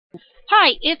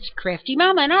Hi, it's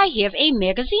CraftyMama, and I have a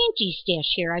magazine Destash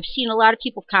here. I've seen a lot of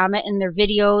people comment in their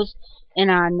videos and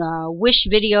on Wish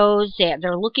videos that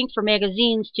they're looking for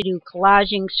magazines to do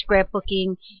collaging,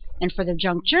 scrapbooking, and for their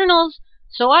junk journals.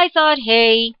 So I thought,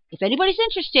 hey, if anybody's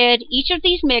interested, each of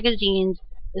these magazines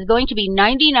is going to be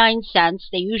 99 cents.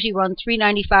 They usually run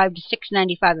 $3.95 to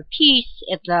 $6.95 a piece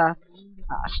at the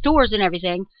stores and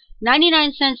everything.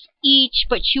 99 cents each,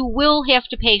 but you will have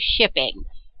to pay shipping.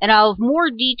 And I'll have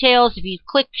more details. If you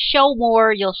click show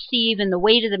more, you'll see even the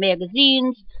weight of the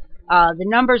magazines, the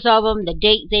numbers of them, the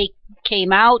date they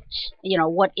came out, you know,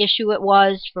 what issue it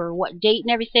was for what date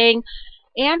and everything.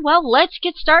 And, well, let's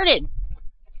get started.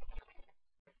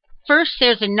 First,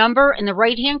 there's a number in the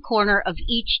right-hand corner of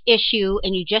each issue,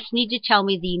 and you just need to tell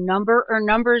me the number or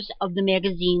numbers of the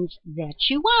magazines that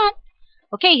you want.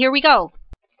 Okay, here we go.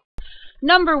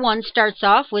 Number 1 starts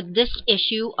off with this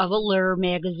issue of Allure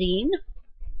magazine.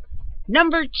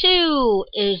 Number 2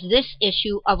 is this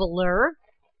issue of Allure,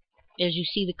 as you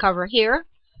see the cover here.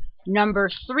 Number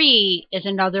 3 is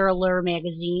another Allure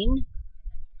magazine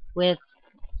with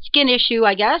skin issue,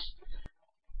 I guess.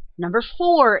 Number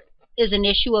 4 is an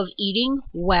issue of Eating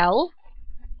Well.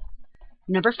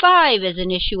 Number 5 is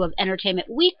an issue of Entertainment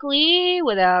Weekly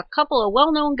with a couple of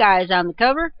well-known guys on the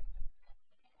cover.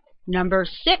 Number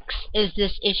 6 is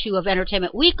this issue of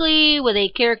Entertainment Weekly with a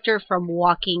character from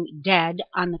Walking Dead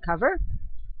on the cover.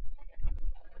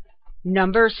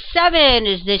 Number 7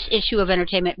 is this issue of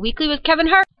Entertainment Weekly with Kevin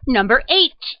Hart. Number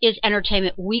 8 is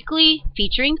Entertainment Weekly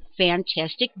featuring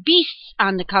Fantastic Beasts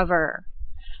on the cover.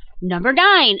 Number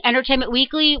 9, Entertainment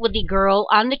Weekly with the Girl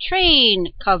on the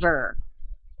Train cover.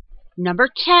 Number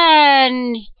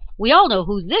 10, we all know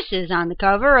who this is on the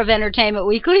cover of Entertainment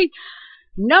Weekly.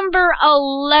 Number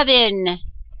 11,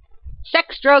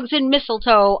 Sex, Drugs, and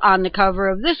Mistletoe on the cover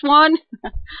of this one.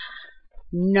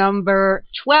 Number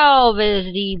 12 is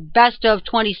the Best of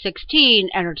 2016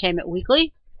 Entertainment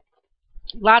Weekly.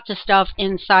 Lots of stuff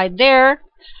inside there.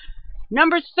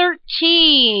 Number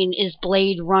 13 is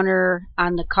Blade Runner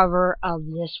on the cover of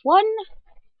this one.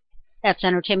 That's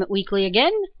Entertainment Weekly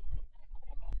again.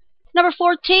 Number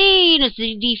 14 is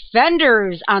the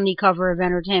Defenders on the cover of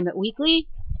Entertainment Weekly.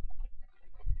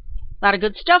 A lot of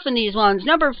good stuff in these ones.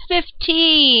 Number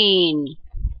 15.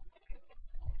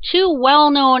 2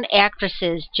 well-known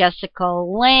actresses, Jessica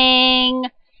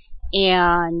Lange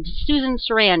and Susan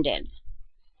Sarandon.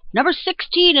 Number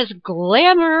 16 is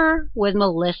Glamour with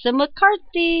Melissa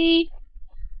McCarthy.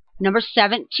 Number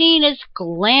 17 is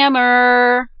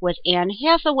Glamour with Anne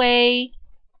Hathaway.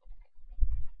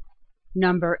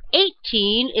 Number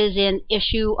 18 is an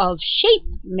issue of Shape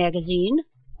magazine.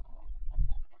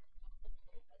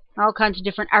 All kinds of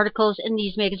different articles in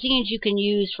these magazines you can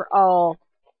use for all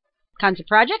kinds of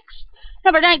projects.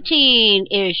 Number 19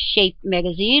 is Shape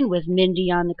magazine with Mindy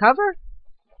on the cover.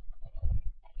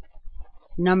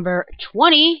 Number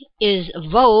 20 is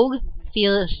Vogue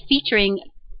featuring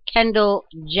Kendall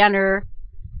Jenner,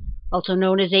 also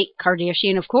known as a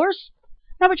Kardashian, of course.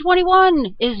 Number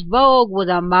 21 is Vogue with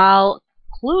Amal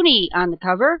Clooney on the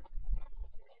cover.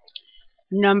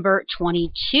 Number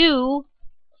 22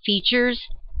 features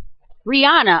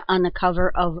Rihanna on the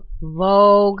cover of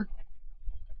Vogue.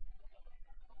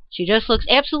 She just looks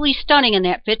absolutely stunning in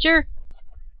that picture.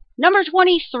 Number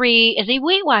 23 is a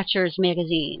Weight Watchers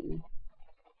magazine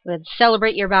with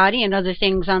Celebrate Your Body and other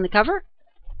things on the cover.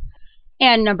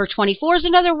 And number 24 is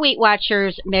another Weight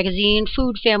Watchers magazine,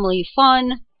 Food, Family,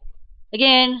 Fun.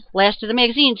 Again, last of the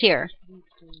magazines here.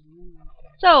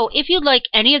 So, if you'd like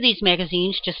any of these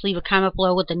magazines, just leave a comment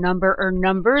below with the number or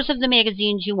numbers of the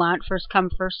magazines you want. First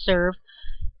come, first serve.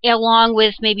 Along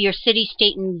with maybe your city,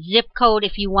 state, and zip code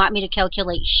if you want me to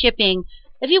calculate shipping.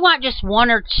 If you want just 1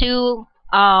 or 2,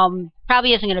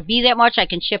 probably isn't going to be that much. I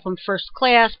can ship them first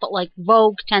class, but like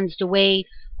Vogue tends to weigh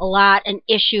a lot. An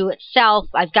issue itself,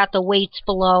 I've got the weights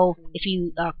below. If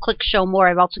you click show more,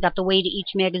 I've also got the weight of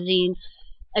each magazine.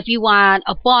 If you want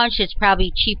a bunch, it's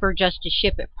probably cheaper just to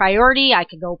ship it priority. I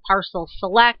could go parcel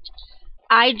select.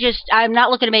 I'm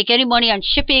not looking to make any money on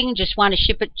shipping. Just want to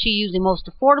ship it to you the most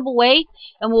affordable way.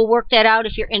 And we'll work that out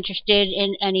if you're interested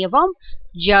in any of them.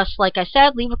 Just like I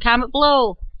said, leave a comment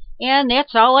below. And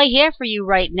that's all I have for you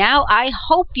right now. I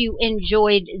hope you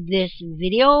enjoyed this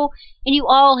video. And you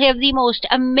all have the most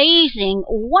amazing,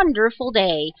 wonderful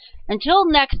day. Until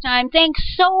next time, thanks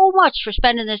so much for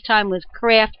spending this time with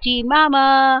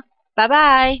CraftyMama.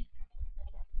 Bye-bye.